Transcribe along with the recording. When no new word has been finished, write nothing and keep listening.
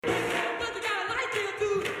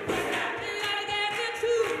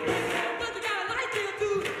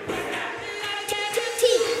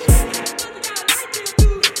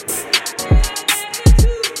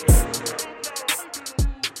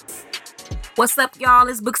What's up, y'all?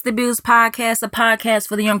 It's Books to Bills Podcast, a podcast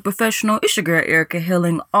for the young professional. It's your girl, Erica,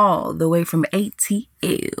 hailing all the way from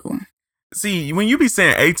ATL. See, when you be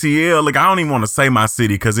saying ATL, like, I don't even want to say my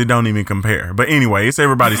city because it don't even compare. But anyway, it's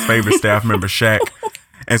everybody's favorite staff member, Shaq.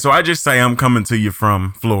 And so I just say I'm coming to you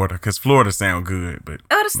from Florida because Florida sound good. But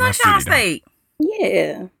the Sunshine State.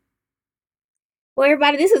 Yeah. Well,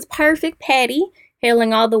 everybody, this is Perfect Patty,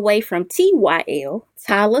 hailing all the way from TYL,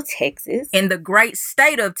 Tyler, Texas. In the great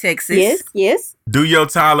state of Texas. Yes, yes. Do your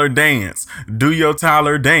Tyler dance. Do your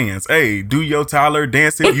Tyler dance. Hey, do your Tyler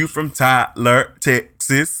dance if you from Tyler,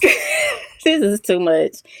 Texas. This is too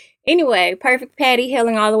much. Anyway, Perfect Patty,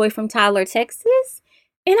 hailing all the way from Tyler, Texas.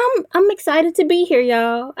 And I'm excited to be here,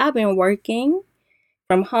 y'all. I've been working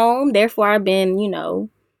from home. Therefore, I've been,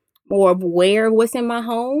 more aware of what's in my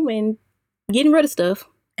home and getting rid of stuff.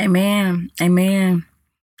 Amen. Amen.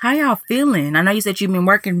 How y'all feeling? I know you said you've been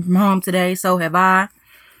working from home today, so have I.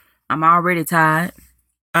 I'm already tired.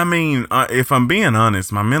 I mean, if I'm being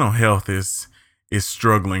honest, my mental health is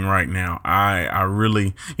struggling right now. I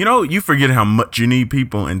really, you forget how much you need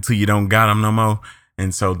people until you don't got them no more.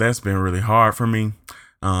 And so that's been really hard for me.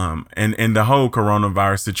 And the whole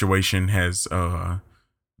coronavirus situation has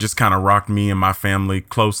just kind of rocked me and my family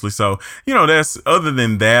closely. So, that's other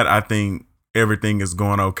than that, I think everything is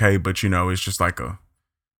going okay. But, it's just like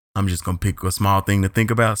I'm just going to pick a small thing to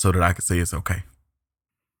think about so that I can say it's okay.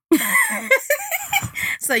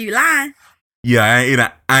 So you lying? Yeah,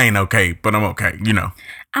 I ain't okay, but I'm okay,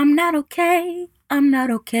 I'm not okay. I'm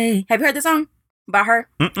not okay. Have you heard the song by her?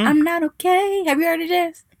 Mm-mm. I'm not okay. Have you heard it,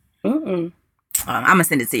 Jess? Mm-mm. I'm gonna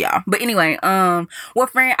send it to y'all. But anyway, well,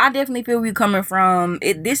 friend, I definitely feel where you're coming from.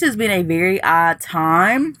 This has been a very odd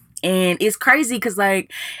time. And it's crazy because,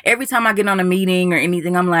 like, every time I get on a meeting or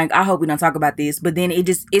anything, I'm like, I hope we don't talk about this. But then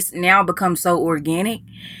it's now become so organic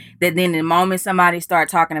that then the moment somebody start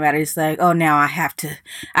talking about it, it's like, oh, now I have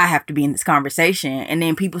to be in this conversation. And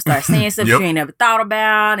then people start saying stuff you ain't never thought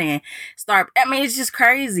about it's just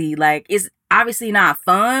crazy. Like, it's obviously not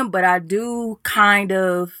fun, but I do kind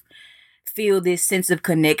of feel this sense of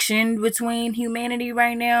connection between humanity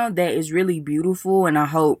right now that is really beautiful. And I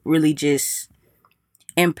hope really just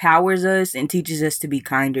empowers us and teaches us to be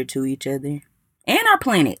kinder to each other and our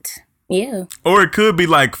planet. Yeah. Or it could be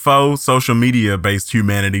like faux social media based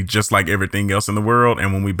humanity, just like everything else in the world.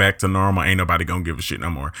 And when we back to normal, ain't nobody gonna give a shit no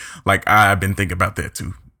more. Like, I've been thinking about that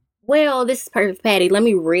too. Well, this is Perfect Patty. Let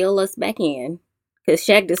me reel us back in. Because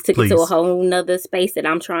Shaq just took it to a whole nother space that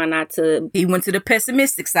I'm trying not to. He went to the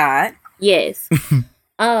pessimistic side. Yes.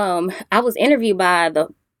 I was interviewed by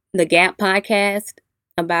the Gap podcast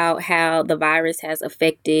about how the virus has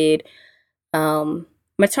affected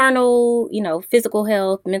maternal, physical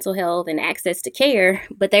health, mental health, and access to care.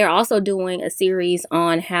 But they're also doing a series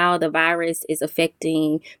on how the virus is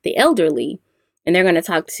affecting the elderly. And they're going to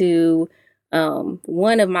talk to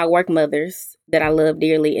one of my work mothers that I love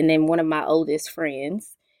dearly, and then one of my oldest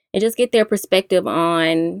friends, and just get their perspective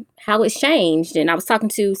on how it's changed. And I was talking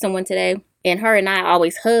to someone today, and her and I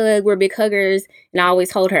always hug. We're big huggers, and I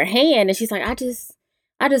always hold her hand. And she's like, I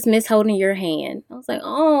just miss holding your hand. I was like,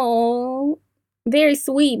 oh, very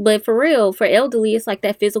sweet. But for real, for elderly, it's like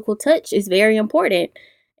that physical touch is very important.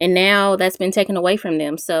 And now that's been taken away from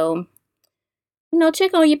them. So,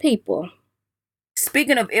 check on your people.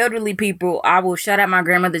 Speaking of elderly people, I will shout out my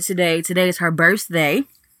grandmother today. Today is her birthday.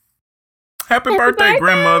 Happy birthday,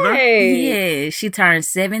 grandmother. Yeah, she turned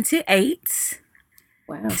 78.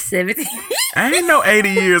 Wow. 70. I ain't no 80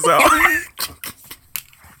 years old.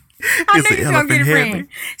 I know you're going to get a friend.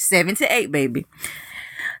 78, baby.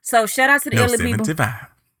 So, shout out to the elderly 75. people.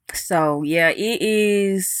 So, yeah,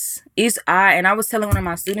 it's odd. And I was telling one of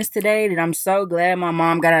my students today that I'm so glad my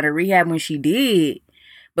mom got out of rehab when she did.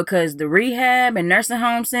 Because the rehab and nursing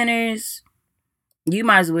home centers, you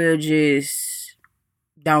might as well just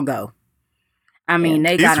don't go. I mean,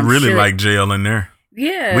 they got them It's really shut. like jail in there.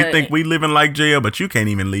 Yeah. We think we living like jail, but you can't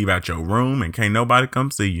even leave out your room and can't nobody come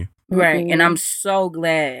see you. Right. And I'm so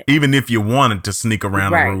glad. Even if you wanted to sneak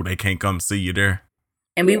around Right. the room, they can't come see you there.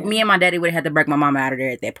 And me and my daddy would have had to break my mama out of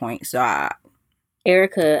there at that point. So,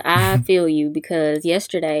 Erica, I feel you, because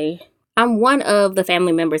yesterday, I'm one of the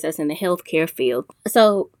family members that's in the healthcare field.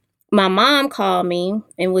 So my mom called me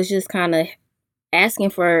and was just kind of asking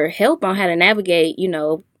for help on how to navigate,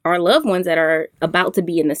 our loved ones that are about to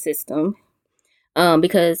be in the system.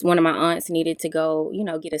 Because one of my aunts needed to go,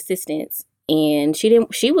 get assistance. And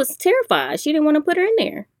she was terrified. She didn't want to put her in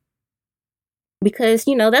there. Because,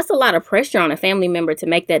 that's a lot of pressure on a family member to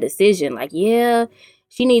make that decision. Like, yeah,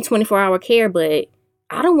 she needs 24-hour care, but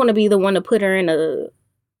I don't want to be the one to put her in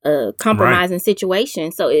a compromising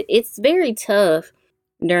situation. So it's very tough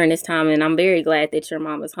during this time. And I'm very glad that your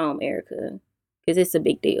mom is home, Erica, because it's a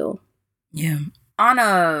big deal. Yeah. On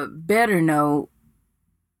a better note,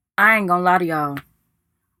 I ain't gonna lie to y'all.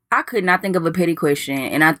 I could not think of a petty question,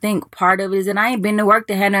 and I think part of it is that I ain't been to work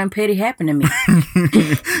that had nothing petty happen to me.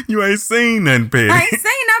 You ain't seen nothing petty. I ain't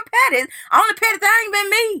seen nothing petty. Only petty thing ain't been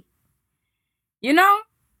me. You know?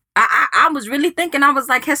 I was really thinking, I was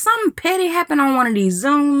like, has something petty happened on one of these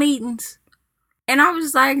Zoom meetings? And I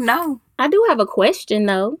was like, no. I do have a question,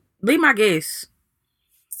 though. Be my guest.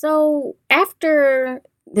 So after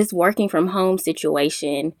this working from home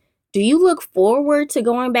situation, do you look forward to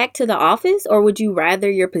going back to the office, or would you rather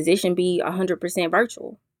your position be 100%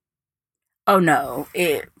 virtual? Oh no,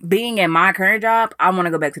 being at my current job, I want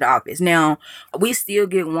to go back to the office. Now, we still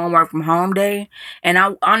get one work from home day, and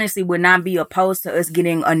I honestly would not be opposed to us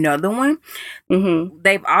getting another one. Mm-hmm.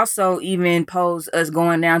 They've also even posed us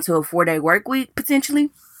going down to a 4-day work week potentially,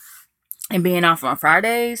 and being off on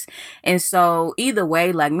Fridays. And so either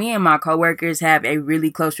way, like, me and my coworkers have a really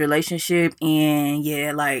close relationship, and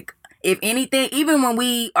yeah, like, if anything, even when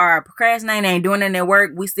we are procrastinating and doing it at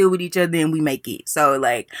work, we still with each other and we make it. So,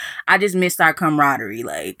 like, I just missed our camaraderie.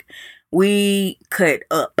 Like, we cut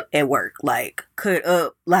up at work. Like, cut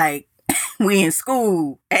up like we in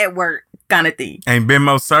school at work kind of thing. Ain't been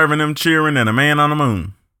more serving them cheering than a man on the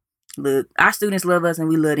moon. Look, our students love us and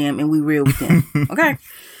we love them and we real with them. Okay?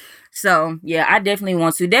 So, yeah, I definitely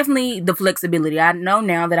want to. Definitely the flexibility. I know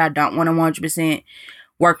now that I don't want a 100%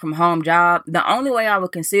 work from home job. The only way I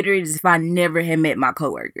would consider it is if I never had met my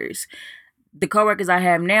coworkers. The coworkers I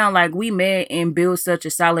have now, like, we met and built such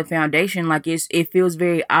a solid foundation. Like, it feels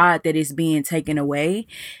very odd that it's being taken away.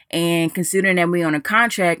 And considering that we're on a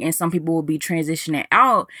contract and some people will be transitioning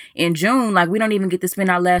out in June, like, we don't even get to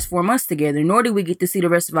spend our last 4 months together, nor do we get to see the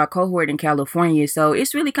rest of our cohort in California. So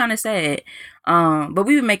it's really kind of sad. But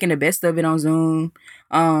we've been making the best of it on Zoom.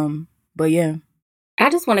 But yeah. I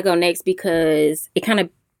just want to go next because it kind of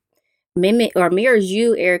mirrors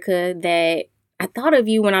you, Erica, that I thought of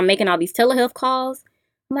you when I'm making all these telehealth calls.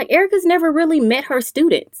 I'm like, Erica's never really met her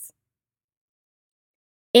students.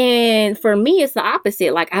 And for me, it's the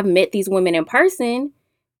opposite. Like, I've met these women in person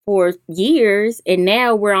for years, and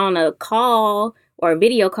now we're on a call or a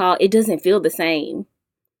video call. It doesn't feel the same.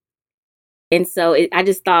 And so I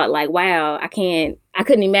just thought, like, wow, I couldn't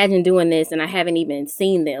imagine doing this, and I haven't even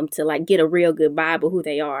seen them to, like, get a real good vibe of who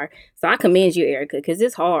they are. So I commend you, Erica, because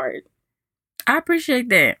it's hard. I appreciate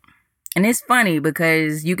that. And it's funny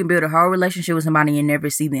because you can build a whole relationship with somebody and never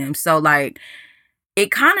see them. So, like,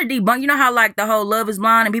 it kind of debunked, you know how, like, the whole Love is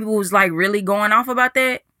Blind and people was, like, really going off about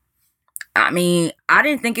that? I mean, I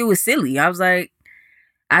didn't think it was silly. I was like,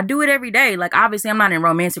 I do it every day. Like, obviously, I'm not in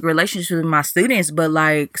romantic relationships with my students, but,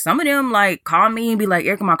 like, some of them, like, call me and be like,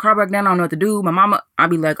 Erica, my car broke down. I don't know what to do. My mama, I'll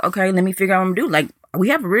be like, okay, let me figure out what I'm going to do. Like, we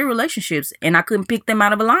have real relationships, and I couldn't pick them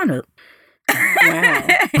out of a lineup. Wow.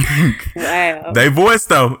 Wow. They voice,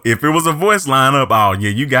 though. If it was a voice lineup, oh, yeah,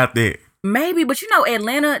 you got that. Maybe, but you know,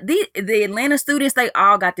 Atlanta, the Atlanta students, they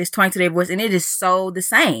all got this twang to their voice, and it is so the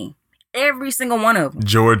same. Every single one of them.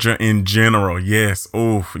 Georgia in general, yes.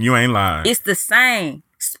 Oof, you ain't lying. It's the same.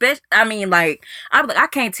 I mean, like, I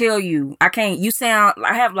can't tell you. I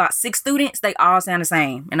have like 6 students. They all sound the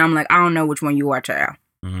same. And I'm like, I don't know which one you are, child.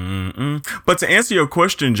 Mm-mm. But to answer your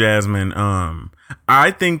question, Jasmine,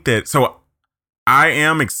 I think that, so I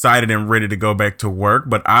am excited and ready to go back to work,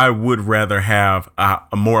 but I would rather have a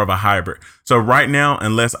more of a hybrid. So right now,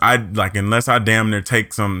 unless I damn near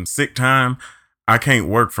take some sick time, I can't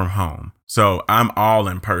work from home. So I'm all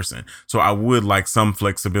in person. So I would like some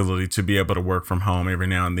flexibility to be able to work from home every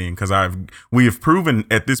now and then, because we have proven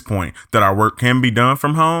at this point that our work can be done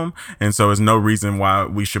from home. And so there's no reason why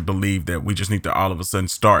we should believe that we just need to all of a sudden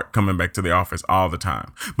start coming back to the office all the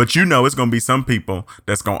time. But you know, it's going to be some people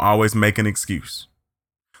that's going to always make an excuse.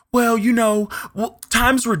 Well,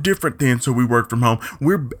 times were different then, so we worked from home.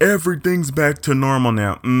 Everything's back to normal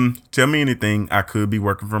now. Tell me anything. I could be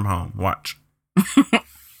working from home. Watch.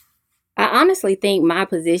 I honestly think my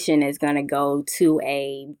position is going to go to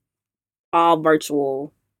a all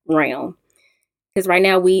virtual realm. Because right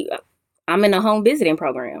now I'm in a home visiting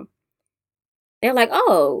program. They're like,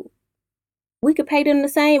 oh, we could pay them the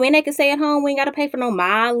same and they could stay at home. We ain't got to pay for no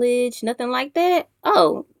mileage, nothing like that.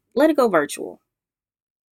 Oh, let it go virtual.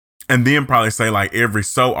 And then probably say like every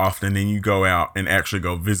so often, then you go out and actually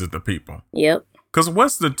go visit the people. Yep. Because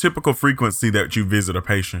what's the typical frequency that you visit a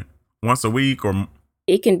patient? Once a week or?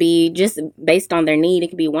 It can be just based on their need. It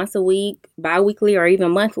can be once a week, bi-weekly, or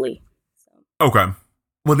even monthly. Okay.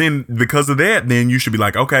 Well, then because of that, then you should be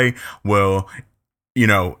like, okay, well,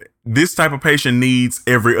 this type of patient needs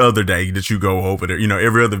every other day that you go over there,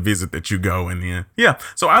 every other visit that you go. And then, yeah.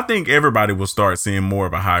 So I think everybody will start seeing more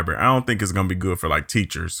of a hybrid. I don't think it's going to be good for like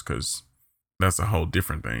teachers because that's a whole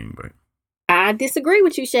different thing. But I disagree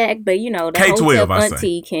with you, Shaq. But the K-12, hotel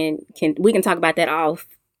auntie we can talk about that off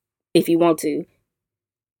if you want to.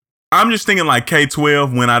 I'm just thinking like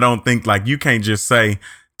K-12 when I don't think like you can't just say,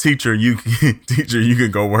 teacher, you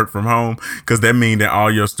can go work from home, because that means that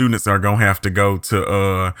all your students are gonna have to go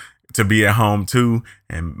to be at home too,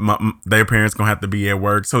 and their parents gonna have to be at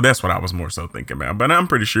work. So that's what I was more so thinking about. But I'm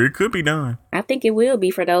pretty sure it could be done. I think it will be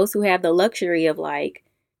for those who have the luxury of like,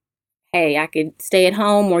 hey, I could stay at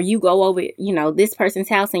home, or you go over, this person's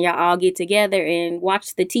house and y'all all get together and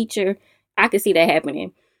watch the teacher. I could see that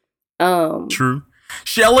happening. True.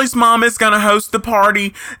 Shelly's mom is gonna host the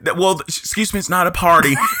party. Excuse me, it's not a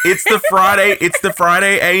party. It's the Friday. It's the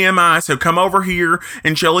Friday AMI. So come over here,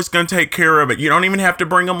 and Shelly's gonna take care of it. You don't even have to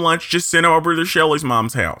bring them lunch. Just send them over to Shelly's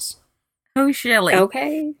mom's house. Who's Shelly?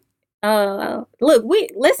 Okay. Look,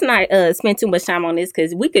 let's not spend too much time on this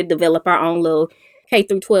because we could develop our own little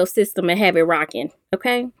K-12 system and have it rocking.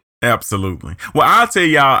 Okay. Absolutely. Well, I'll tell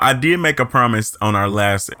y'all, I did make a promise on our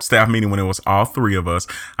last staff meeting when it was all three of us.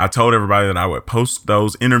 I told everybody that I would post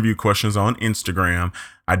those interview questions on Instagram.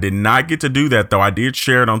 I did not get to do that, though. I did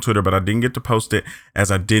share it on Twitter, but I didn't get to post it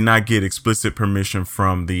as I did not get explicit permission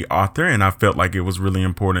from the author. And I felt like it was really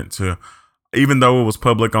important to, even though it was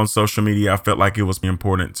public on social media, I felt like it was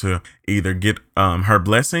important to either get her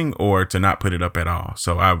blessing or to not put it up at all.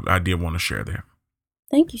 So I did want to share that.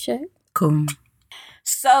 Thank you, Shaq. Cool.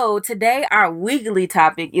 So today our weekly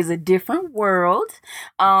topic is a different world.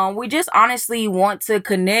 We just honestly want to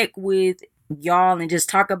connect with y'all and just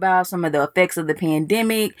talk about some of the effects of the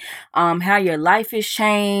pandemic, how your life has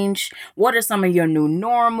changed, what are some of your new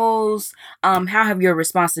normals, how have your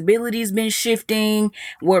responsibilities been shifting,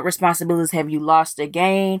 what responsibilities have you lost or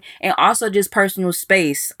gained, and also just personal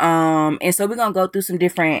space. And so we're gonna go through some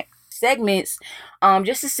different segments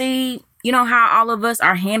just to see how all of us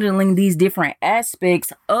are handling these different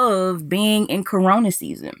aspects of being in Corona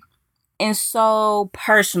season. And so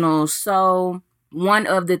personal. So one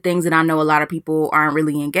of the things that I know a lot of people aren't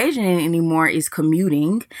really engaging in anymore is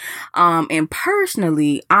commuting. And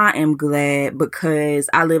personally, I am glad because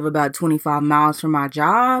I live about 25 miles from my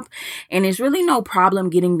job, and it's really no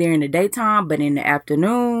problem getting there in the daytime, but in the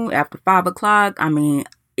afternoon, after 5 o'clock,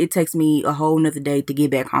 it takes me a whole nother day to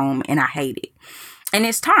get back home, and I hate it. And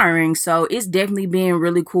it's tiring, so it's definitely been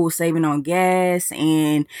really cool saving on gas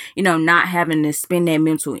and, not having to spend that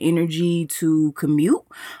mental energy to commute.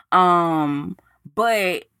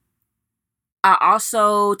 But I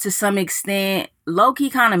also, to some extent, low-key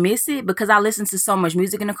kind of miss it because I listen to so much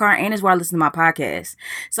music in the car, and it's where I listen to my podcast.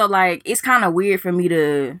 So, it's kind of weird for me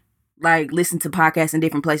to, listen to podcasts in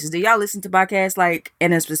different places. Do y'all listen to podcasts,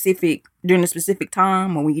 during a specific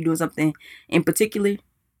time or when you're doing something in particular?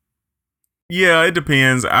 Yeah, it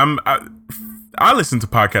depends. I listen to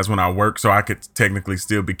podcasts when I work, so I could technically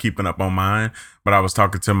still be keeping up on mine. But I was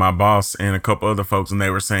talking to my boss and a couple other folks, and they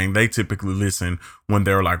were saying they typically listen when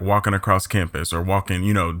they're walking across campus or walking,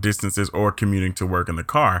 distances or commuting to work in the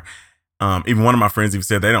car. Even one of my friends even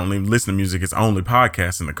said they don't even listen to music; it's only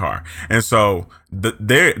podcasts in the car. And so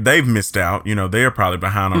they've missed out. They're probably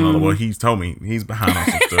behind on well, he's told me he's behind on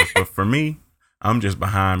some stuff, but for me, I'm just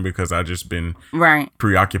behind because I just been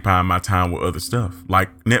preoccupying my time with other stuff,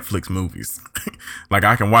 like Netflix movies.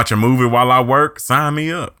 I can watch a movie while I work. Sign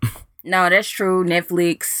me up. No, that's true.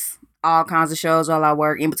 Netflix, all kinds of shows while I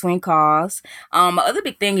work in between calls. My other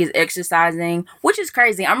big thing is exercising, which is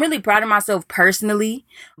crazy. I'm really proud of myself personally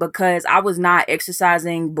because I was not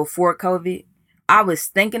exercising before COVID. I was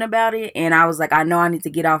thinking about it and I was like, I know I need to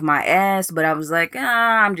get off my ass, but I was like,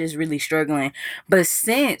 I'm just really struggling. But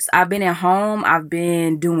since I've been at home, I've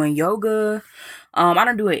been doing yoga. I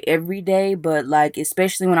don't do it every day, but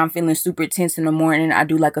especially when I'm feeling super tense in the morning, I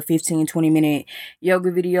do a 15-20 minute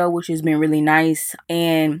yoga video, which has been really nice.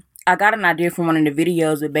 And I got an idea from one of the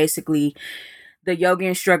videos, but basically the yoga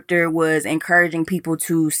instructor was encouraging people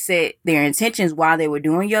to set their intentions while they were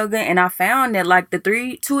doing yoga. And I found that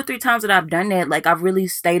the 2 or 3 times that I've done that, I've really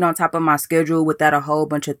stayed on top of my schedule without a whole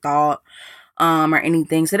bunch of thought or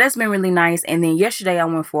anything. So that's been really nice. And then yesterday I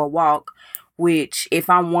went for a walk, which if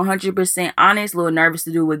I'm 100% honest, a little nervous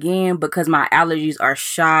to do again because my allergies are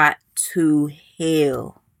shot to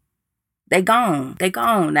hell. They gone. They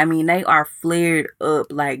are flared up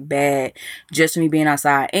bad just from me being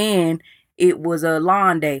outside. And it was a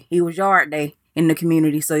lawn day. It was yard day in the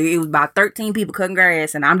community. So it was about 13 people cutting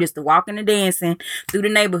grass. And I'm just walking and dancing through the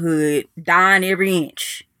neighborhood, dying every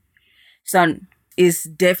inch. So It's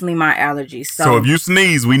definitely my allergies. So if you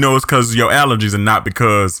sneeze, we know it's because of your allergies and not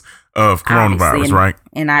because of coronavirus, and, right?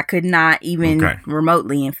 And I could not even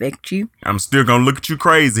remotely infect you. I'm still gonna look at you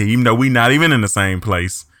crazy, even though we not even in the same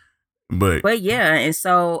place. But yeah, and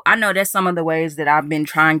so I know that's some of the ways that I've been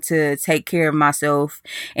trying to take care of myself,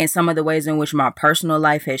 and some of the ways in which my personal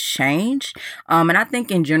life has changed. And I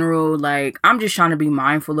think in general, like, I'm just trying to be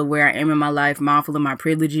mindful of where I am in my life, mindful of my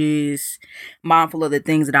privileges, mindful of the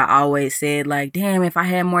things that I always said, like, damn, if I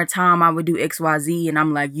had more time, I would do XYZ. And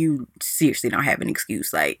I'm like, you seriously don't have an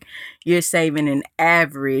excuse. Like, you're saving an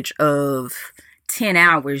average of 10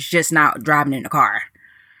 hours just not driving in the car.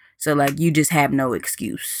 So, like, you just have no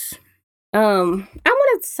excuse. I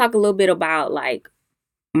want to talk a little bit about like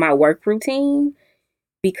my work routine,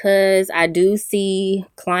 because I do see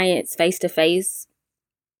clients face to face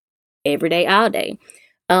every day, all day.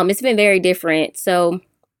 It's been very different. So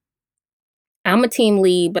I'm a team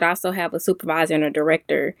lead, but I also have a supervisor and a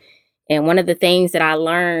director. And one of the things that I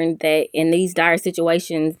learned that in these dire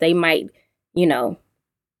situations, they might,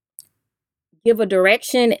 give a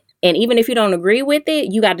direction. And even if you don't agree with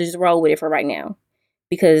it, you got to just roll with it for right now,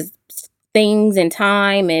 because things and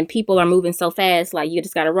time and people are moving so fast. Like, you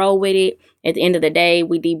just got to roll with it. At the end of the day,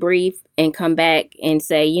 we debrief and come back and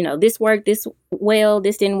say, this worked, this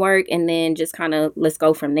didn't work. And then just kind of let's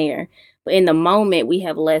go from there. But in the moment, we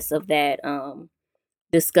have less of that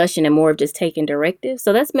discussion and more of just taking directives.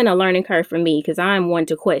 So that's been a learning curve for me, because I'm one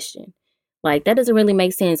to question. Like, that doesn't really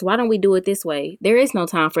make sense. Why don't we do it this way? There is no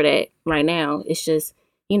time for that right now. It's just,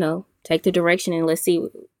 take the direction and let's see.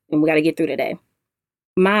 And we got to get through today.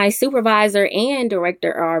 My supervisor and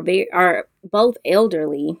director are both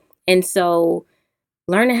elderly. And so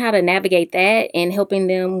learning how to navigate that and helping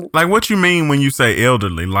them. Like, what you mean when you say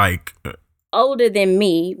elderly? Like, older than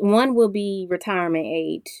me. One will be retirement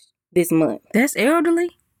age this month. That's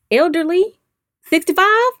elderly? Elderly? 65?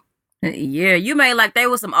 Yeah, you made like they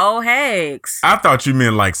were some old hags. I thought you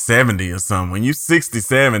meant like 70 or something. When you 60,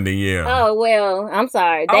 70, yeah. Oh, well, I'm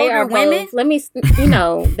sorry. They older are women? Both, let me,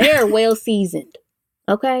 they are well seasoned.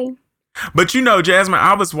 Okay. But Jasmine,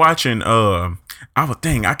 I was watching, I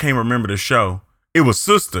can't remember the show. It was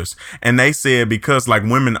Sisters. And they said because like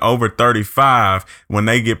women over 35, when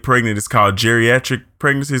they get pregnant, it's called geriatric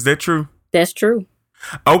pregnancy. Is that true? That's true.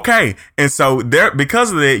 Okay. And so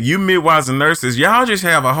because of that, you midwives and nurses, y'all just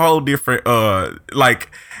have a whole different,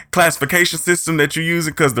 classification system that you're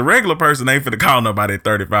using, because the regular person ain't finna call nobody at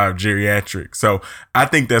 35 geriatric. So I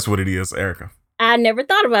think that's what it is, Erica. I never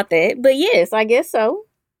thought about that, but yes, I guess so.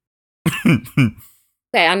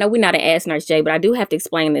 Okay, I know we're not an ass nurse, Jay, but I do have to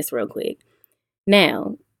explain this real quick.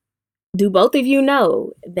 Now, do both of you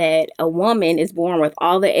know that a woman is born with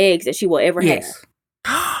all the eggs that she will ever have?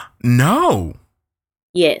 No.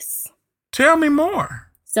 Yes. Tell me more.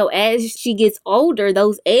 So as she gets older,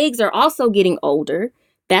 those eggs are also getting older.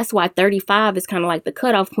 That's why 35 is kind of like the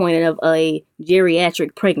cutoff point of a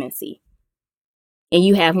geriatric pregnancy. And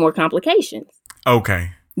you have more complications.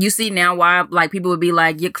 Okay. You see now why like people would be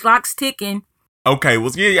like, your clock's ticking. Okay, well,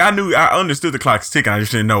 yeah, I understood the clock's ticking. I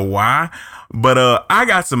just didn't know why. But I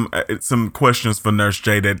got some questions for Nurse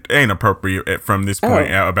J that ain't appropriate from this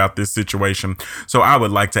point out about this situation. So I would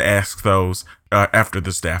like to ask those after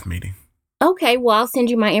the staff meeting. Okay, well, I'll send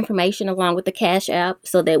you my information along with the Cash App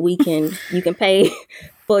so that you can pay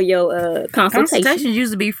for your consultation. Consultations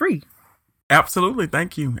used to be free. Absolutely,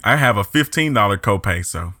 thank you. I have a $15 copay,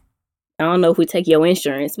 so. I don't know if we take your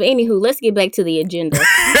insurance, but anywho, let's get back to the agenda.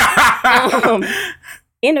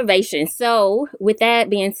 Innovation. So with that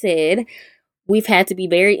being said, we've had to be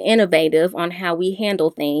very innovative on how we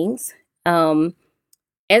handle things.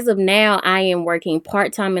 As of now, I am working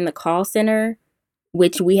part-time in the call center,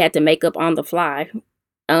 which we had to make up on the fly,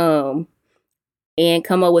 and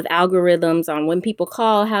come up with algorithms on when people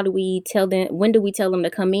call, when do we tell them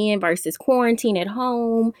to come in versus quarantine at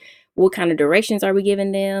home? What kind of directions are we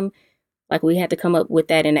giving them? Like, we had to come up with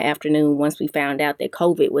that in the afternoon once we found out that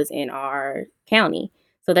COVID was in our county.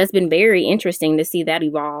 So that's been very interesting to see that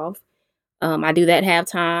evolve. I do that half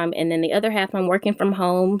time. And then the other half, I'm working from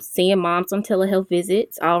home, seeing moms on telehealth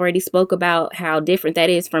visits. I already spoke about how different that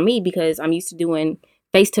is for me because I'm used to doing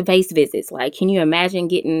face-to-face visits. Like, can you imagine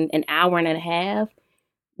getting an hour and a half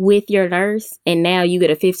with your nurse and now you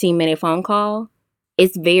get a 15-minute phone call?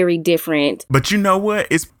 It's very different. But you know what?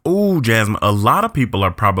 Jasmine, a lot of people are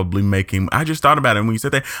probably making, I just thought about it when you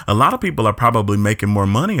said that, a lot of people are probably making more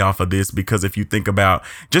money off of this because if you think about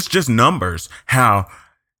just numbers, how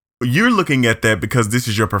you're looking at that because this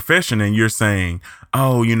is your profession and you're saying,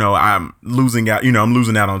 I'm losing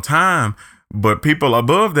out on time. But people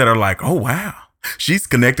above that are like, oh, wow, She's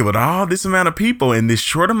connected with all this amount of people in this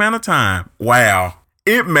short amount of time. Wow.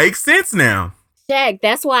 It makes sense now. Shaq,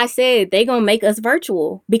 that's why I said they gonna make us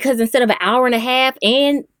virtual, because instead of an hour and a half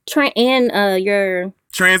and your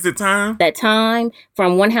transit time, that time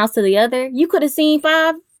from one house to the other, you could have seen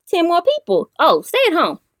 5, 10 more people. Oh, stay at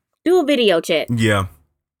home, do a video chat. Yeah.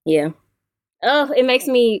 Oh, it makes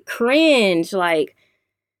me cringe. Like,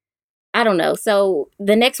 I don't know. So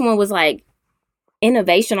the next one was like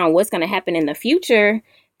innovation on what's going to happen in the future.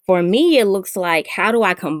 For me, it looks like, how do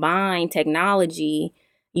I combine technology,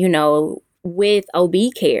 with OB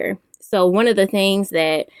care? So one of the things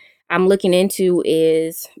that I'm looking into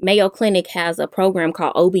is Mayo Clinic has a program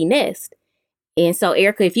called OB Nest. And so,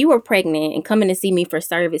 Erica, if you were pregnant and coming to see me for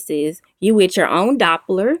services, you get your own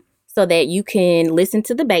Doppler so that you can listen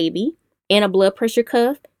to the baby, and a blood pressure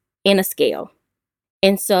cuff, and a scale.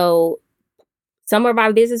 And so some of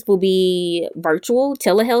our visits will be virtual,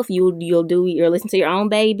 telehealth. You'll listen to your own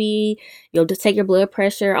baby, you'll just take your blood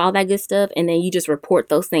pressure, all that good stuff, and then you just report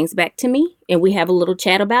those things back to me, and we have a little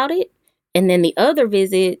chat about it. And then the other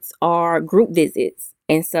visits are group visits.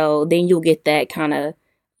 And so then you'll get that kind of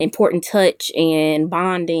important touch and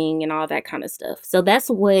bonding and all that kind of stuff. So that's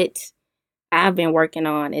what I've been working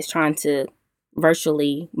on, is trying to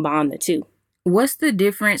virtually bond the two. What's the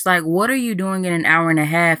difference? Like, what are you doing in an hour and a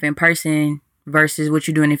half in person versus what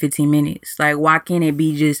you're doing in 15 minutes? Like, why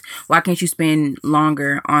can't you spend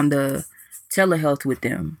longer on the telehealth with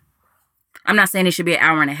them? I'm not saying it should be an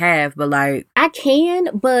hour and a half, but like... I can,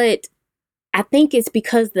 but I think it's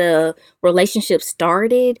because the relationship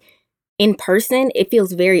started in person. It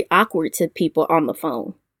feels very awkward to people on the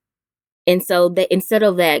phone. And so instead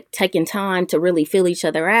of that taking time to really feel each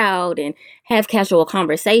other out and have casual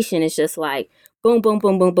conversation, it's just like, boom, boom,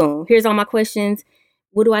 boom, boom, boom. Here's all my questions.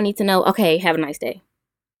 What do I need to know? Okay, have a nice day.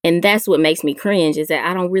 And that's what makes me cringe, is that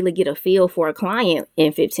I don't really get a feel for a client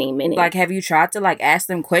in 15 minutes. Like, have you tried to like ask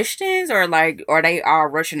them questions, or like, are they all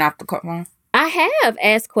rushing off the phone? I have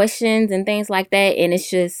asked questions and things like that, and it's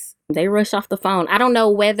just, they rush off the phone. I don't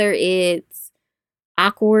know whether it's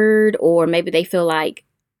awkward or maybe they feel like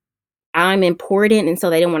I'm important and so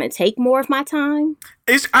they don't want to take more of my time.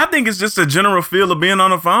 I think it's just a general feel of being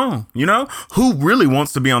on the phone. Who really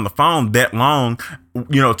wants to be on the phone that long,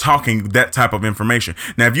 talking that type of information?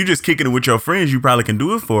 Now, if you just kicking it with your friends, you probably can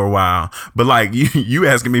do it for a while. But like you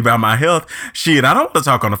asking me about my health, shit, I don't want to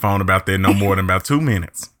talk on the phone about that no more than about 2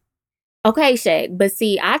 minutes. Okay, Shaq. But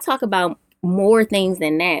see, I talk about more things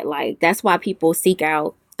than that. Like, that's why people seek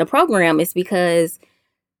out the program, is because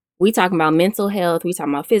we talking about mental health, we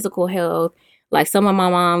talking about physical health. Like, some of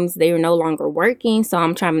my moms, they are no longer working, so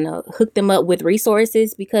I'm trying to hook them up with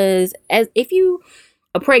resources, because if you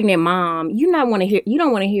a pregnant mom, you don't want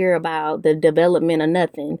to hear about the development of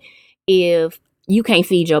nothing if you can't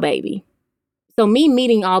feed your baby. So me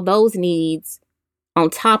meeting all those needs on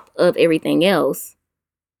top of everything else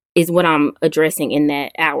is what I'm addressing in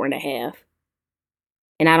that hour and a half.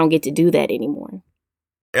 And I don't get to do that anymore.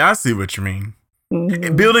 I see what you mean.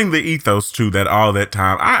 Mm-hmm. Building the ethos too, that all that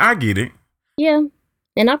time. I get it. Yeah.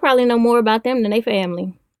 And I probably know more about them than their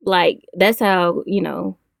family. Like, that's how,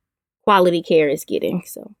 quality care is getting.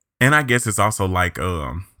 So. And I guess it's also like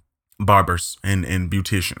barbers and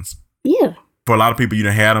beauticians. Yeah. For a lot of people, you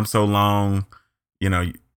done had them so long,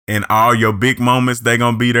 and all your big moments, they're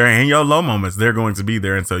going to be there, and your low moments, they're going to be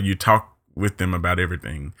there. And so you talk with them about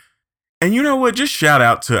everything. And you know what? Just shout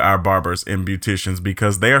out to our barbers and beauticians,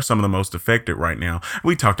 because they are some of the most affected right now.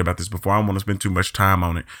 We talked about this before. I don't want to spend too much time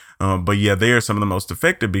on it. But yeah, they are some of the most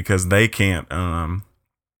affected because they can't,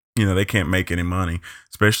 they can't make any money,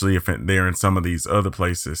 especially if they're in some of these other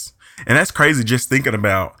places. And that's crazy, just thinking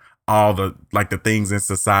about all the things in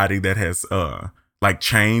society that has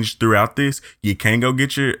changed throughout this. You can't go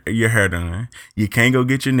get your hair done. You can't go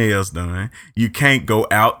get your nails done. You can't go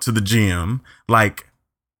out to the gym. Like,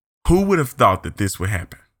 who would have thought that this would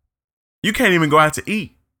happen? You can't even go out to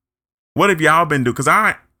eat. What have y'all been doing? Because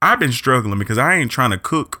I've been struggling, because I ain't trying to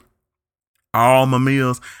cook all my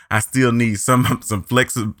meals. I still need some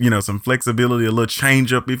flexibility, a little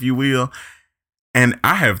change up, if you will. And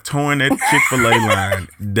I have torn that Chick-fil-A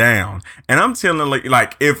line down. And I'm telling,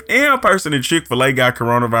 like if any person in Chick-fil-A got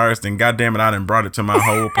coronavirus, then goddamn it, I done brought it to my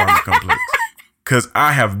whole apartment complex. Because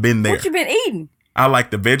I have been there. What you been eating? I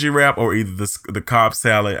like the veggie wrap, or either the Cobb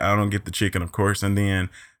salad. I don't get the chicken, of course, and then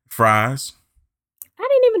fries. I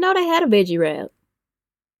didn't even know they had a veggie wrap.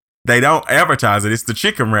 They don't advertise it. It's the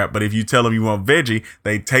chicken wrap, but if you tell them you want veggie,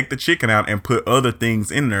 they take the chicken out and put other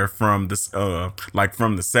things in there from this,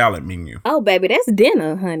 from the salad menu. Oh, baby, that's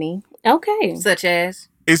dinner, honey. Okay. Such as?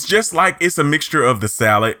 It's just like it's a mixture of the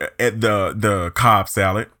salad, the Cobb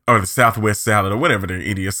salad or the Southwest salad or whatever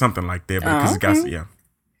it is, something like that. Because it got yeah.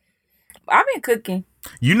 I've been cooking.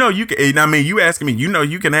 You know you can. I mean, you asking me. You know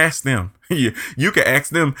you can ask them. You can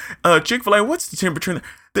ask them. Chick-fil-A, what's the temperature?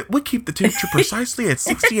 We keep the temperature precisely at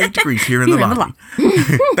 68 degrees here in the lobby.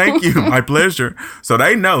 Thank you, my pleasure. So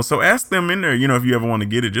they know. So ask them in there. You know, if you ever want to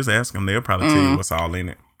get it, just ask them. They'll probably tell you what's all in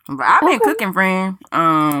it. But I've been cooking, friend.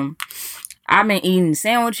 I've been eating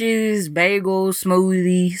sandwiches, bagels,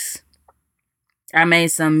 smoothies. I made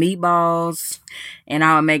some meatballs, and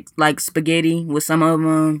I'll make like spaghetti with some of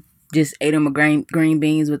them. Just ate them with green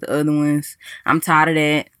beans with the other ones. I'm tired of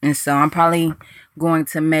that, and so I'm probably going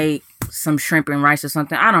to make some shrimp and rice or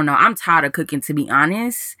something. I don't know. I'm tired of cooking, to be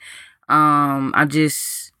honest. I'm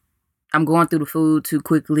going through the food too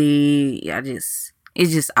quickly. It's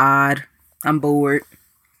just odd. I'm bored,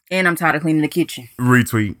 and I'm tired of cleaning the kitchen.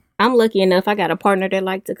 Retweet. I'm lucky enough I got a partner that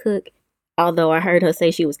likes to cook, although I heard her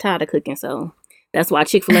say she was tired of cooking, so that's why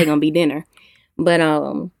Chick-fil-A gonna be dinner. But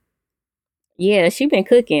yeah, she been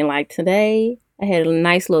cooking. Like today, I had a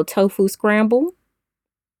nice little tofu scramble.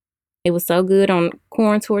 It was so good on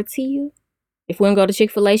corn tortilla. If we don't go to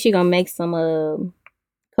Chick-fil-A, she gonna make some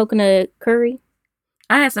coconut curry.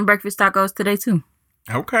 I had some breakfast tacos today too.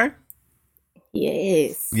 Okay.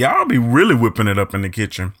 Yes. Y'all be really whipping it up in the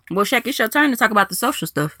kitchen. Well, Shaq, it's your turn to talk about the social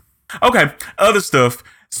stuff. Okay, other stuff.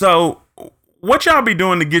 So, what y'all be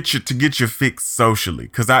doing to get your fix socially?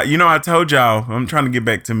 Because I told y'all, I'm trying to get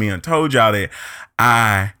back to me. I told y'all that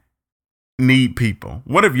I need people.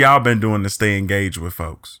 What have y'all been doing to stay engaged with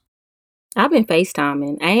folks? I've been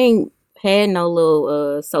FaceTiming. I ain't had no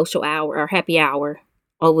little social hour or happy hour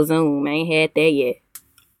over Zoom. I ain't had that yet.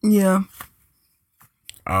 Yeah.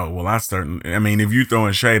 Oh, well, I mean, if you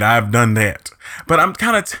throwing shade, I've done that. But I'm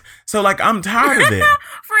kind of, I'm tired of that.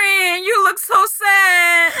 Friend, you look so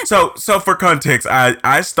sad. So for context,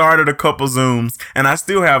 I started a couple Zooms, and I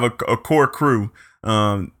still have a core crew.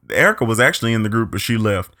 Erica was actually in the group, but she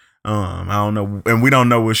left. I don't know, and we don't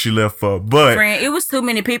know what she left for, but friend, it was too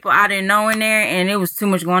many people I didn't know in there, and it was too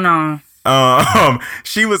much going on.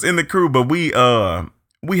 She was in the crew, but we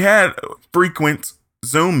had frequent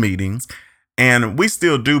Zoom meetings, and we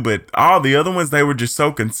still do, but all the other ones, they were just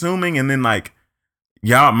so consuming, and then like,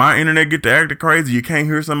 y'all, my internet get to acting crazy. You can't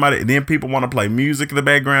hear somebody, and then people want to play music in the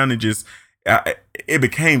background, and just it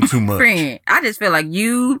became too much. Friend, I just feel like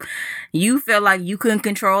you felt like you couldn't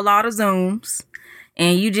control all the Zooms,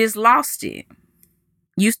 and you just lost it.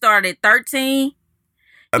 You started 13.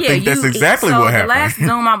 I think that's exactly what happened. The last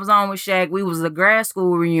Zoom I was on with Shaq, we was a grad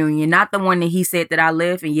school reunion, not the one that he said that I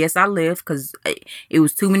left. And yes, I left because it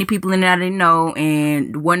was too many people in there I didn't know,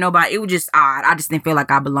 and wasn't nobody. It was just odd. I just didn't feel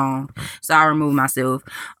like I belonged, so I removed myself.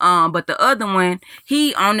 But the other one,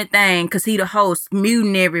 he on the thing because he the host,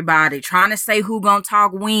 muting everybody, trying to say who gonna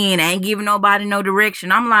talk when, ain't giving nobody no direction.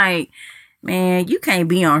 I'm like, man, you can't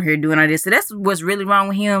be on here doing all this. So that's what's really wrong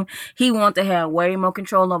with him. He wanted to have way more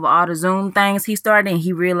control over all the Zoom things he started, and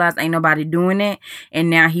he realized ain't nobody doing it, and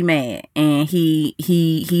now he mad, and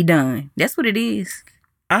he done. That's what it is.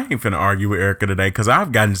 I ain't finna argue with Erica today because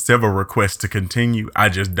I've gotten several requests to continue. I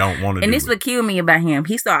just don't want to. And this what killed me about him.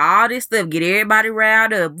 He saw all this stuff, get everybody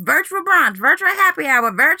riled up. Virtual brunch, virtual happy hour,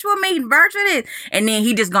 virtual meeting, virtual this, and then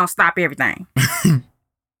he just gonna stop everything.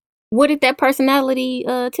 What did that personality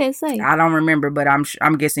test say? I don't remember, but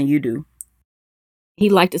I'm guessing you do. He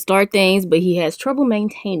liked to start things, but he has trouble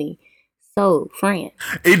maintaining. So, friend,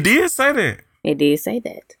 it did say that. It did say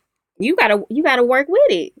that. You gotta work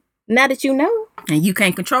with it. Now that you know, and you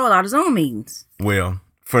can't control all the Zoom meetings. Well,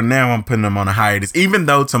 for now, I'm putting them on a hiatus. Even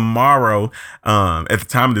though tomorrow, at the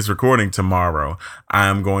time of this recording, tomorrow,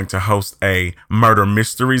 I'm going to host a murder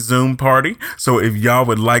mystery Zoom party. So if y'all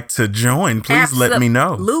would like to join, please let me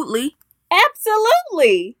know.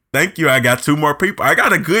 Absolutely. Thank you. I got 2 more people. I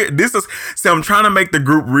got a good. I'm trying to make the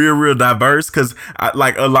group real diverse because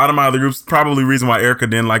like a lot of my other groups. Probably reason why Erica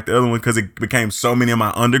didn't like the other one because it became so many of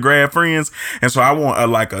my undergrad friends, and so I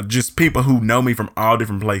want just people who know me from all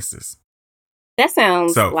different places. That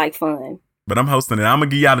sounds like fun. But I'm hosting it. I'm going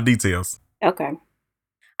to give y'all the details. Okay.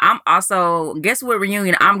 I'm also, guess what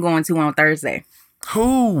reunion I'm going to on Thursday?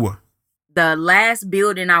 Who? The last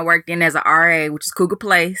building I worked in as an RA, which is Cougar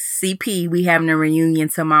Place, CP. We having a reunion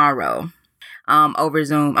tomorrow over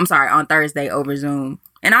Zoom. I'm sorry, on Thursday over Zoom.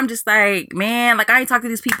 And I'm just like, man, like I ain't talked to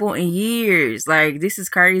these people in years. Like, this is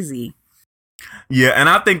crazy. Yeah, and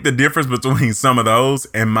I think the difference between some of those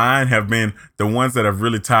and mine have been the ones that have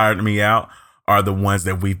really tired me out are the ones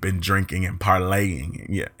that we've been drinking and parlaying.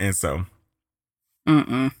 Yeah. And so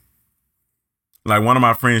like one of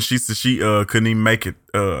my friends, she said she couldn't even make it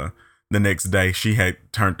to the next day, she had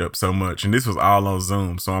turned up so much. And this was all on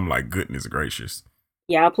Zoom. So I'm like, goodness gracious.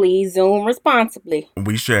 Y'all please Zoom responsibly.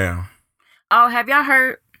 We shall. Oh, have y'all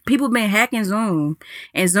heard people been hacking Zoom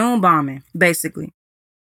and Zoom bombing, basically?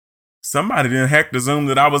 Somebody didn't hack the Zoom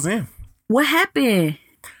that I was in. What happened?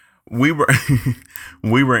 We were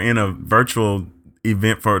we were in a virtual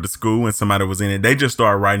event for the school and somebody was in it. They just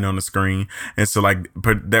started writing on the screen. And so like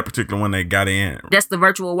that particular one they got in. That's the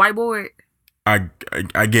virtual whiteboard? I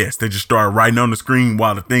guess they just started writing on the screen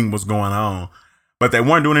while the thing was going on. But they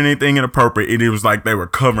weren't doing anything inappropriate. It was like they were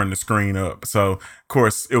covering the screen up. So, of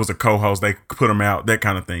course, it was a co-host. They put them out, that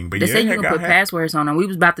kind of thing. But they yeah, say you can put passwords on them. We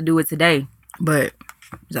was about to do it today. But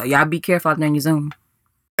so y'all be careful out there on your Zoom.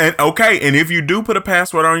 And if you do put a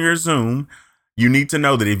password on your Zoom, you need to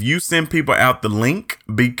know that if you send people out the link,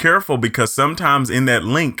 be careful because sometimes in that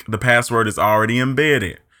link, the password is already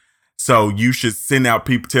embedded. So you should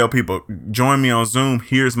tell people, join me on Zoom.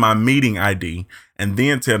 Here's my meeting ID. And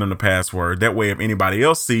then tell them the password. That way, if anybody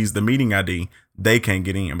else sees the meeting ID, they can't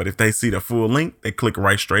get in. But if they see the full link, they click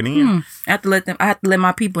right straight in. I have to let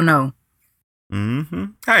my people know. Mm-hmm.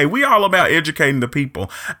 Hey, we all about educating the people.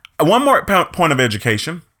 One more point of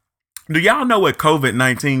education. Do y'all know what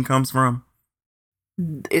COVID-19 comes from?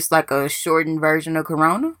 It's like a shortened version of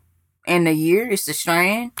Corona. And the year, it's the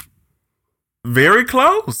strain. Very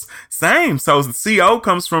close. Same. So the CO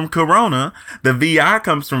comes from Corona, the VI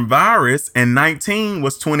comes from virus, and 19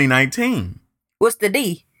 was 2019. What's the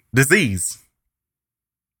D? Disease.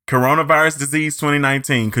 Coronavirus disease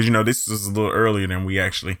 2019. Because, this was a little earlier than we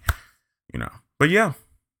actually, But yeah.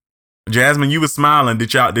 Jasmine, you were smiling.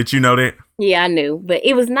 Did you know that? Yeah, I knew. But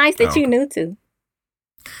it was nice that you knew too.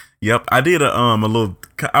 Yep. I did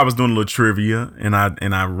I was doing a little trivia and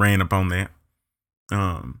I ran up on that.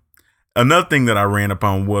 Another thing that I ran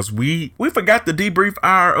upon was we forgot to debrief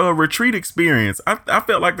our retreat experience. I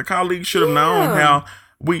felt like the colleagues should have known how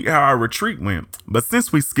our retreat went. But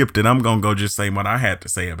since we skipped it, I'm going to go just say what I had to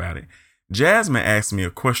say about it. Jasmine asked me a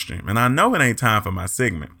question, and I know it ain't time for my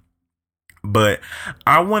segment, but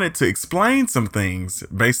I wanted to explain some things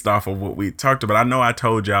based off of what we talked about. I know I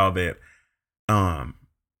told y'all that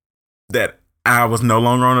that I was no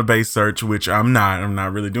longer on a base search, which I'm not. I'm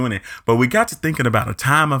not really doing it. But we got to thinking about a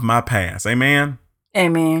time of my past. Amen?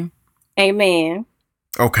 Amen. Amen.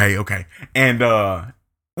 Okay. And I'm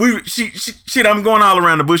going all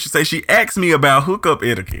around the bush to say she asked me about hookup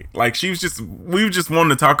etiquette. Like we were just wanting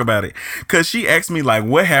to talk about it. Cause she asked me like,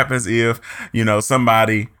 what happens if,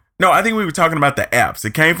 somebody. No, I think we were talking about the apps.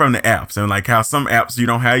 It came from the apps and like how some apps you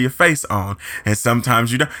don't have your face on and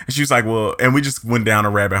sometimes you don't. And she was like, well, and we just went down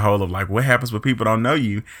a rabbit hole of like, what happens when people don't know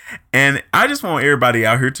you? And I just want everybody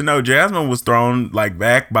out here to know Jasmine was thrown like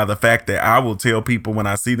back by the fact that I will tell people when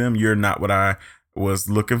I see them, you're not what I was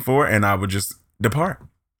looking for. And I would just depart.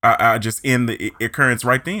 I just end the occurrence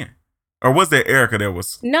right then. Or was that Erica that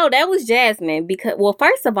was? No, that was Jasmine because, well,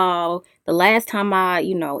 first of all, the last time I,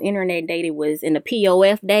 internet dated was in the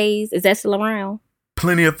POF days. Is that still around?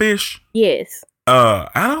 Plenty of Fish? Yes. I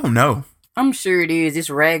don't know. I'm sure it is.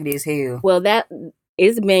 It's ragged as hell. Well,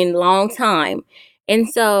 it's been a long time. And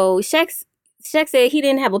so Shaq said he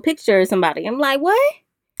didn't have a picture of somebody. I'm like, what?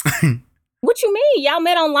 What you mean? Y'all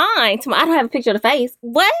met online. I don't have a picture of the face.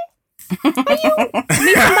 What? How you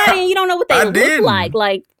meet somebody and you don't know what they look like?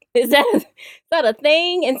 Like, is that a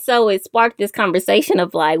thing? And so it sparked this conversation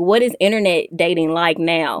of like, what is internet dating like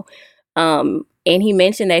now? And he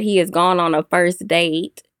mentioned that he has gone on a first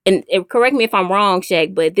date. And correct me if I'm wrong,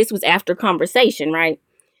 Shaq, but this was after conversation, right?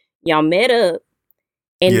 Y'all met up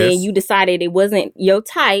and then you decided it wasn't your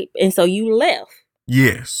type. And so you left.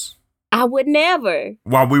 Yes. I would never.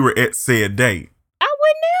 While we were at said date. I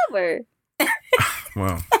would never.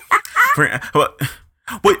 Well,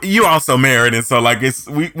 you also married, and so like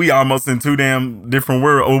we almost in two damn different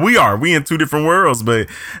worlds. Or we in two different worlds, but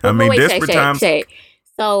I mean, desperate times.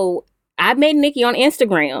 So I met Nikki on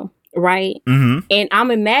Instagram, right? Mm-hmm. And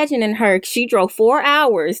I'm imagining her. She drove 4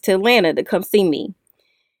 hours to Atlanta to come see me.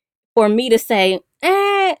 For me to say,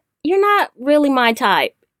 you're not really my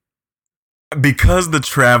type. Because the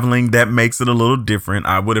traveling, that makes it a little different.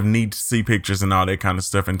 I would have need to see pictures and all that kind of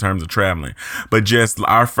stuff in terms of traveling. But just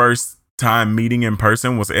our first time meeting in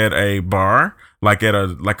person was at a bar, like at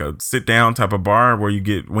a sit down type of bar where you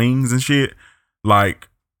get wings and shit. Like,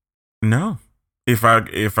 no. If I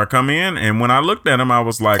come in and when I looked at him, I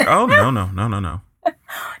was like, oh no.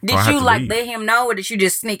 Did you like let him know or did you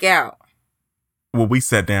just sneak out? Well, we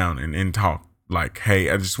sat down and talked. Like, hey,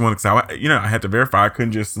 I just want to, I had to verify. I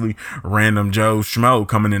couldn't just see random Joe Schmo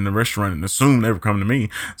coming in the restaurant and assume they were coming to me.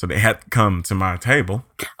 So they had to come to my table.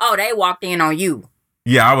 Oh, they walked in on you.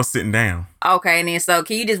 Yeah, I was sitting down. Okay, and then so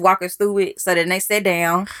can you just walk us through it? So then they sat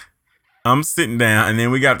down. I'm sitting down, and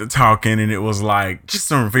then we got to talking, and it was like just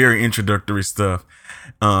some very introductory stuff.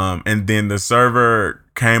 And then the server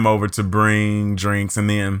came over to bring drinks, and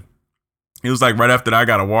then it was like right after that I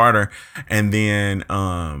got a water, and then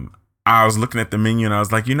I was looking at the menu, and I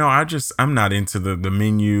was like, I'm not into the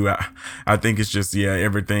menu. I think it's just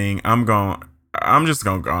everything. I'm just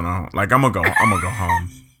gonna go on. Like I'm gonna go home.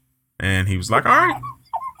 And he was like, all right.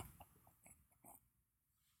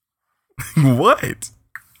 What?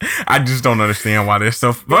 I just don't understand why they're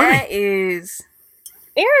so funny. That is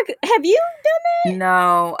Eric, have you done that?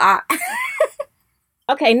 no.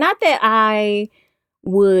 Okay, not that I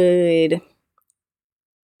would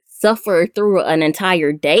suffer through an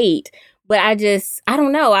entire date, but I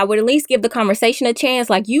don't know. I would at least give the conversation a chance.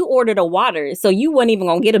 Like, you ordered a water, so you weren't even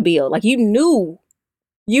gonna get a bill. Like, you knew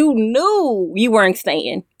you weren't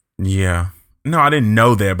staying. Yeah. No, I didn't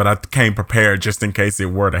know that, but I came prepared just in case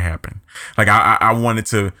it were to happen. Like I wanted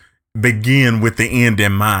to begin with the end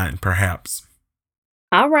in mind, perhaps.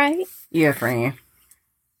 All right. Yeah, friend.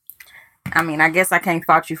 I mean, I guess I can't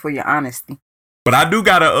fault you for your honesty. But I do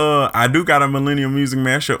got a millennial music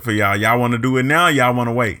mashup for y'all. Y'all want to do it now? Or y'all want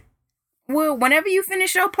to wait? Well, whenever you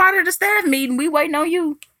finish your part of the staff meeting, we waiting on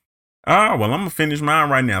you. Well, I'm going to finish mine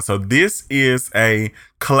right now. So this is a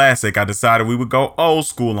classic. I decided we would go old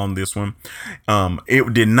school on this one.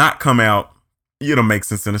 It did not come out. It'll make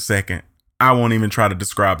sense in a second. I won't even try to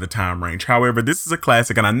describe the time range. However, this is a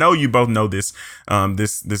classic, and I know you both know this,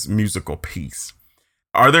 this musical piece.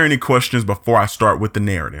 Are there any questions before I start with the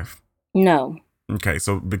narrative? No. Okay,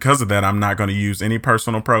 so because of that, I'm not going to use any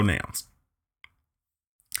personal pronouns.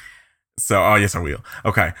 So, oh yes, I will.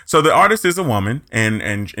 Okay, so the artist is a woman,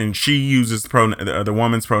 and she uses the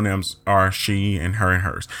woman's pronouns are she and her and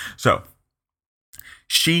hers. So,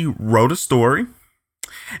 she wrote a story,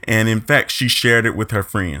 and in fact, she shared it with her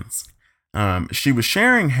friends. She was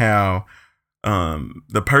sharing how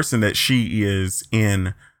the person that she is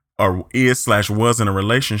in or is/was in a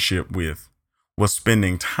relationship with was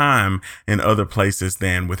spending time in other places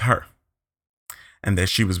than with her, and that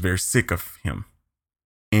she was very sick of him.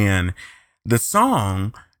 And the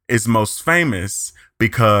song is most famous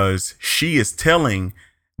because she is telling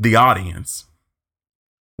the audience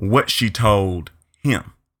what she told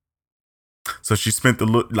him. So she spent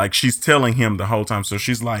she's telling him the whole time. So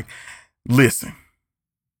she's like, listen,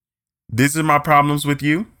 this is my problems with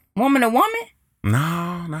you. Woman to woman?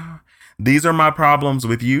 No. These are my problems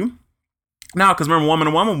with you. No, because remember, woman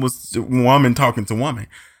to woman was woman talking to woman.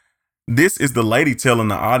 This is the lady telling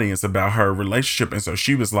the audience about her relationship. And so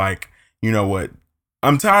she was like, you know what?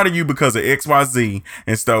 I'm tired of you because of XYZ.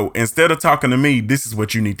 And so instead of talking to me, this is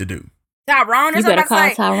what you need to do. Tyrone? You better call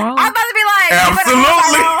Tyrone. I'm about to be like,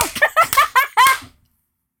 absolutely.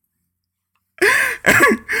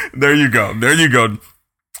 There you go.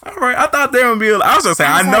 All right. I thought there would be I was going to say,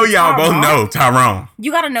 I know y'all both know Tyrone.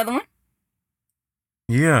 You got another one?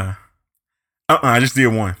 Yeah. I just did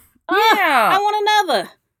one. Yeah. I want another.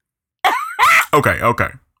 Okay.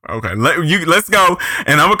 Let's go.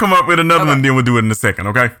 And I'm going to come up with another one, and then we'll do it in a second,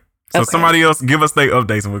 okay? So somebody else, give us their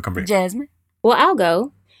updates, and we'll come back. Jasmine? Well, I'll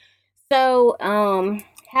go. So,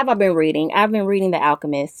 have I been reading? I've been reading The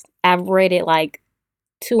Alchemist. I've read it like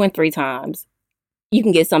 2 and 3 times. You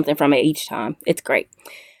can get something from it each time. It's great.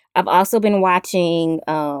 I've also been watching,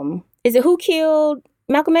 is it Who Killed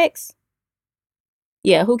Malcolm X?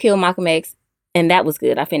 Yeah, Who Killed Malcolm X? And that was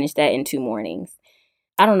good. I finished that in 2 mornings.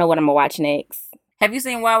 I don't know what I'm going to watch next. Have you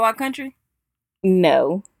seen Wild Wild Country?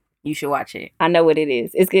 No. You should watch it. I know what it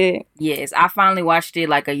is. It's good. Yes, I finally watched it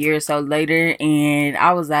like a year or so later, and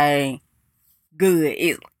I was like,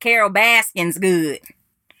 good. Carol Baskin's good.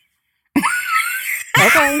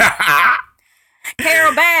 Okay.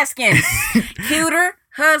 Carol Baskins. Cuter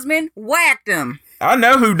husband whacked him. I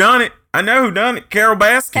know who done it. Carol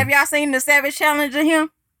Baskin. Have y'all seen the Savage Challenge of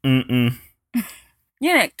him? Mm-mm.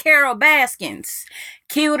 Yeah, Carol Baskins.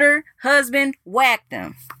 Cuter husband whacked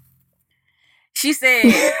him. She said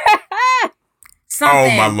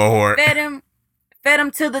something. Oh my Lord. Fed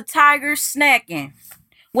him to the tigers snacking.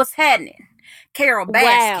 What's happening? Carol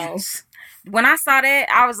Baskins. Wow. When I saw that,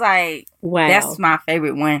 I was like, wow, that's my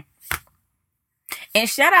favorite one. And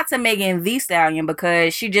shout out to Megan Thee Stallion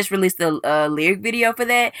because she just released a lyric video for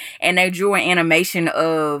that, and they drew an animation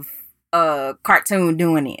of a cartoon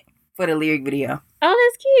doing it for the lyric video.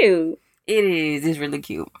 Oh, that's cute. It is. It's really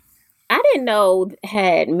cute. I didn't know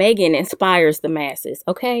that Megan inspires the masses,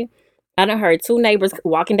 okay? I done heard 2 neighbors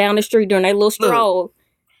walking down the street during their little stroll.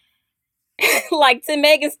 Like to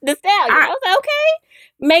Megan Thee Stallion. I was like,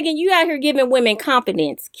 okay. Megan, you out here giving women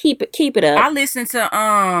confidence. Keep it up. I listened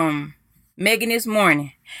to Megan this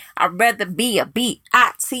morning. I'd rather be a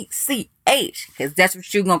B-I-T-C-H, because that's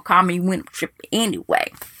what you gonna call me when I'm tripping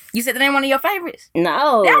anyway. You said that ain't one of your favorites?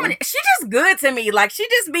 No. She just good to me. Like, she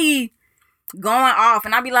just be going off,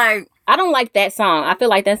 and I be like, I don't like that song. I feel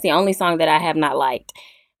like that's the only song that I have not liked.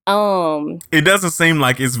 It doesn't seem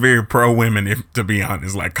like it's very pro women, if to be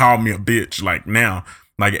honest. Like, call me a bitch. Like, now,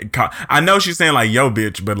 like, I know she's saying like yo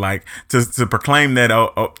bitch, but like to proclaim that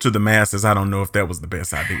up to the masses, I don't know if that was the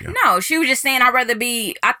best idea. No, she was just saying I'd rather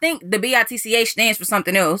be. I think the BITCH stands for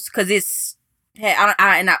something else, because it's.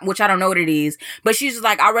 Which I don't know what it is, but she's just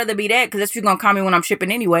like, I'd rather be that, because that's what you're gonna call me when I'm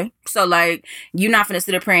tripping anyway. So like, you're not finna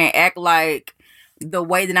sit up here and act like the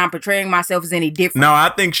way that I'm portraying myself is any different. No, I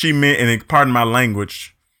think she meant, and pardon my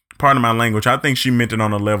language, I think she meant it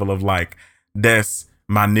on a level of like, that's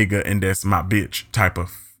my nigga and that's my bitch type of.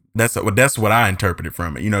 That's what I interpreted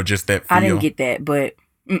from it. You know, just that feel. I didn't get that, but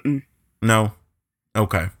no,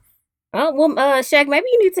 okay. Oh well, Shaq, maybe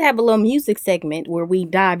you need to have a little music segment where we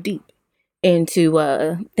dive deep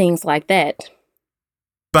into things like that.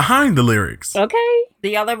 Behind the Lyrics. Okay.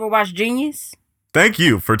 Did y'all ever watch Genius? Thank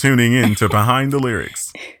you for tuning in to Behind the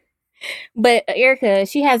Lyrics. But Erica,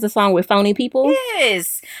 she has a song with Phony People.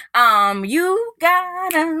 Yes. You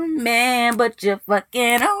got a man, but you're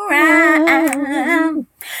fucking around.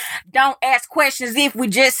 Don't ask questions if we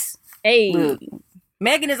just. Hey. Look,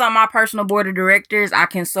 Megan is on my personal board of directors. I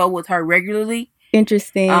consult with her regularly.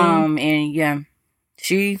 Interesting. And yeah,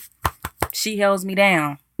 she holds me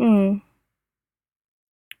down.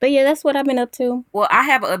 But yeah, that's what I've been up to. Well, I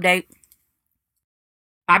have an update.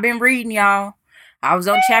 I've been reading, y'all. I was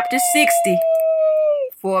on chapter 60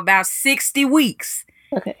 for about 60 weeks.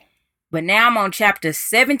 Okay. But now I'm on chapter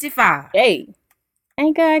 75. Hey.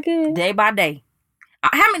 Ain't God good? Day by day.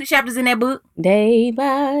 How many chapters in that book? Day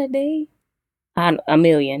by day. A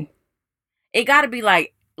million. It got to be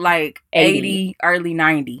like 80, early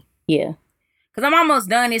 90. Yeah. Because I'm almost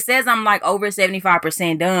done. It says I'm like over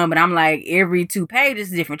 75% done, but I'm like every 2 pages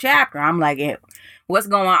is a different chapter. I'm like, yeah, what's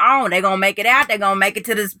going on? They gonna make it out. They gonna make it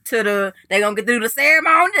to the. They gonna get through the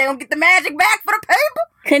ceremony. They gonna get the magic back for the people.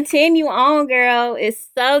 Continue on, girl. It's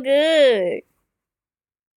so good.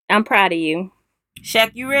 I'm proud of you.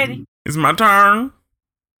 Shaq, you ready? It's my turn.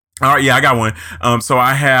 All right, yeah, I got one. So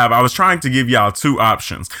I was trying to give y'all 2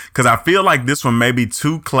 options because I feel like this one may be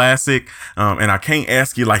too classic. And I can't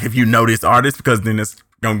ask you like if you know this artist because then it's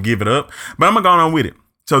gonna give it up. But I'm gonna go on with it.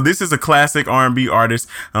 So this is a classic R&B artist.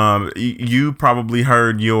 You probably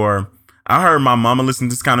heard I heard my mama listen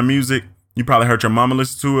to this kind of music. You probably heard your mama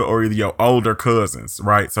listen to it, or either your older cousins,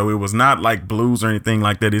 right? So it was not like blues or anything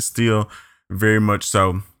like that. It's still very much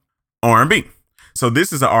so R&B. So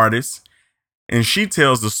this is an artist. And she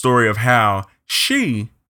tells the story of how she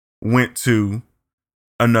went to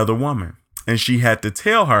another woman and she had to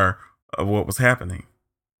tell her of what was happening.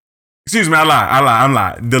 Excuse me, I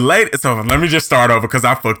lied. So let me just start over because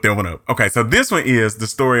I fucked that one up. Okay, so this one is the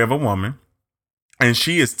story of a woman and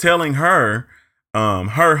she is telling her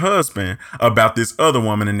husband about this other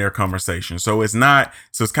woman in their conversation. So it's kind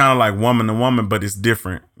of like woman to woman, but it's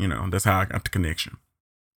different. You know, that's how I got the connection.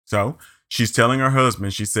 So she's telling her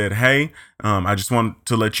husband, she said, hey, I just want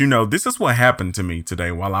to let you know, this is what happened to me today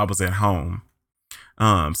while I was at home.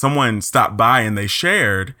 Someone stopped by and they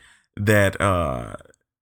shared that, and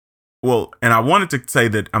I wanted to say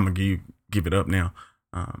that I'm going to give it up now.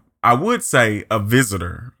 I would say a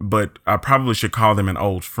visitor, but I probably should call them an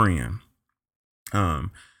old friend.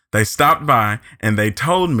 They stopped by and they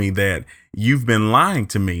told me that you've been lying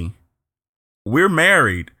to me. We're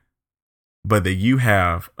married, but that you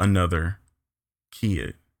have another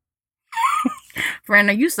kid. Friend,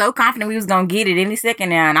 are you so confident we was gonna get it any second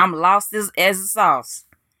now, and I'm lost as a sauce?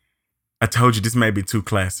 I told you this may be too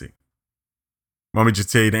classic. Want me to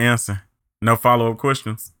just tell you the answer? No follow-up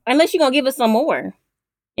questions? Unless you're gonna give us some more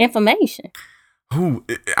information.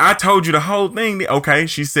 I told you the whole thing. Okay,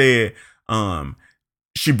 she said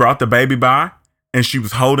she brought the baby by and she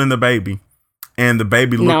was holding the baby and the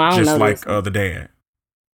baby looked just like the dad.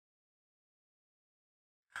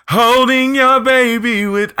 Holding your baby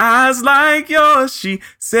with eyes like yours, she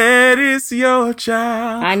said it's your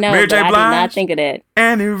child. I know, but I did not think of that.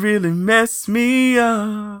 And it really messed me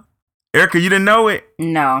up. Erica, you didn't know it?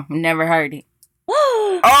 No, never heard it.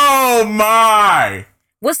 Oh my!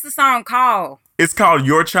 What's the song called? It's called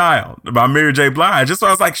Your Child by Mary J. Blige. Just so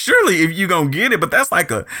I was like, surely if you gonna get it, but that's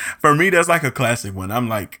for me, that's like a classic one. I'm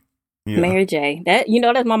like, yeah. Mary J. That's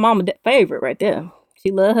my mama's favorite right there. She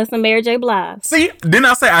loved her some Mary J. Blige. See, didn't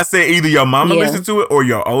I said either your mama listened to it or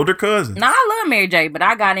your older cousin. No, I love Mary J, but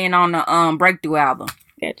I got in on the Breakthrough album.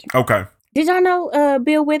 Gotcha. Okay. Did y'all know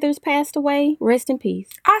Bill Withers passed away? Rest in peace.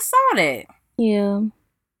 I saw that. Yeah.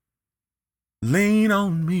 Lean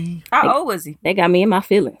on me. How old was he? They got me in my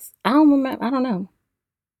feelings. I don't remember. I don't know.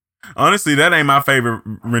 Honestly, that ain't my favorite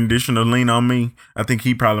rendition of Lean on Me. I think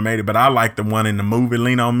he probably made it, but I like the one in the movie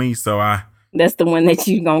Lean on Me. So That's the one that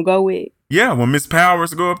you gonna go with. yeah, when Miss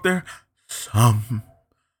Powers go up there, some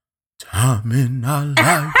time in our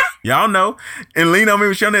life. Y'all know. And Lean on Me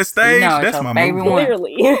was she on that stage. No, it's That's your my favorite movie. one.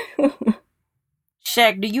 Clearly.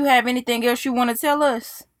 Shaq, do you have anything else you want to tell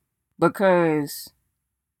us? Because,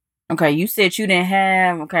 okay, you said you didn't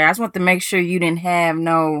have, okay, I just want to make sure you didn't have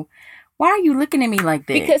no, why are you looking at me like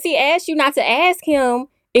that? Because he asked you not to ask him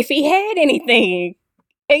if he had anything.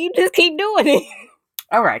 And you just keep doing it.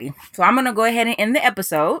 Alrighty, so I'm going to go ahead and end the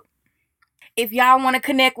episode. If y'all want to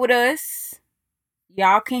connect with us,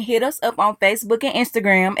 y'all can hit us up on Facebook and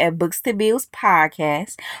Instagram at Books to Bills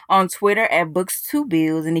Podcast, on Twitter at Books to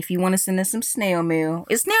Bills, and if you want to send us some snail mail,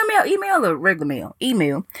 it's snail mail, email, or regular mail?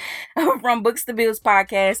 Email from Books to Bills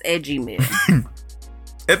Podcast at Gmail.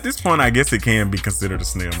 At this point, I guess it can be considered a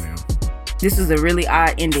snail mail. This is a really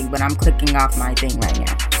odd ending, but I'm clicking off my thing right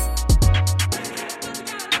now.